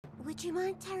Would you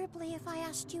mind terribly if I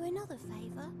asked you another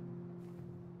favor?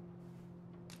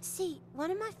 See, one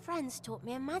of my friends taught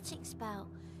me a magic spell.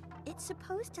 It's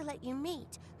supposed to let you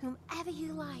meet whomever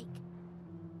you like.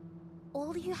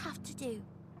 All you have to do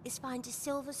is find a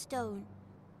silver stone,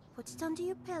 put it under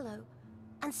your pillow,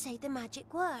 and say the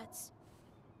magic words.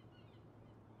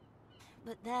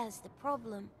 But there's the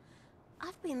problem.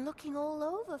 I've been looking all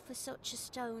over for such a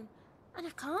stone, and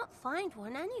I can't find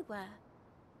one anywhere.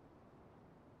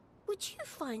 Would you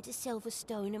find a silver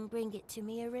stone and bring it to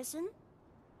me, Arisen?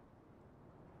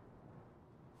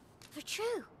 For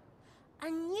true. I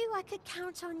knew I could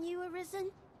count on you,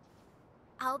 Arisen.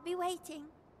 I'll be waiting.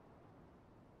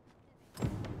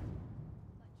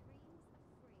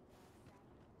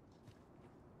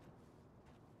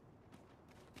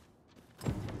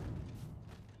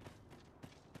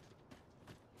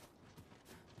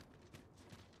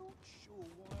 Not sure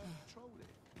why I controlled it.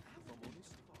 If I'm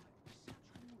honest.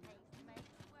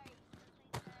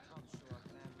 I'm sure I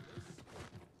can handle this.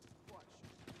 Quite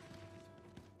sure.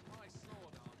 My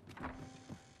sword arm.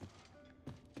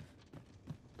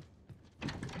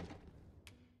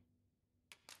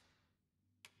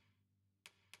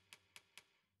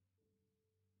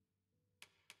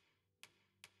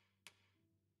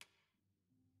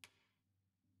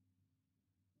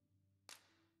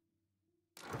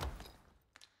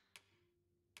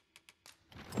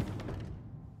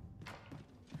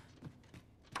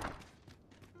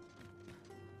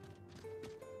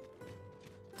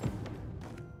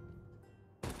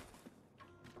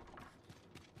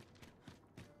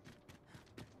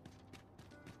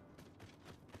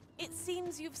 It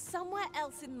seems you've somewhere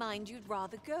else in mind you'd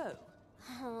rather go.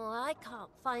 Oh, I can't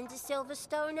find a silver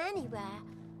stone anywhere.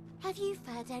 Have you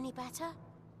fared any better?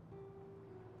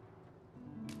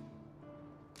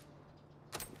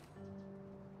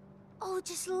 Oh,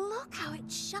 just look how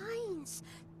it shines.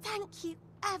 Thank you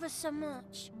ever so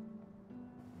much.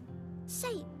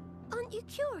 Say, aren't you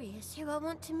curious who I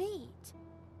want to meet?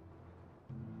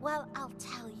 Well, I'll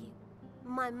tell you.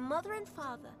 My mother and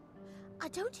father. I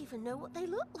don't even know what they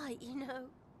look like, you know.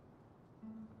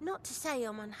 Not to say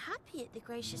I'm unhappy at the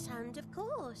Gracious Hand, of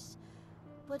course.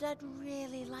 But I'd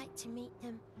really like to meet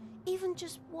them, even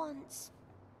just once.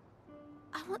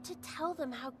 I want to tell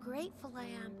them how grateful I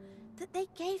am that they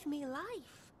gave me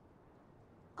life.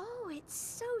 Oh, it's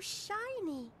so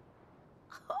shiny.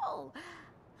 Oh,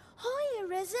 hi,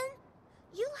 Arisen.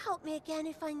 You'll help me again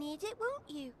if I need it, won't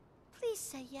you? Please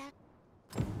say yes.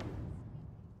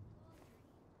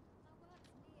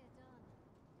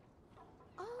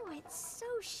 Oh, it's so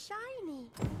shiny.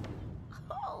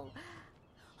 Oh,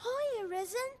 hi,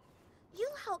 Arisen.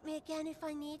 You'll help me again if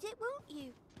I need it, won't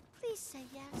you? Please say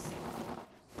yes.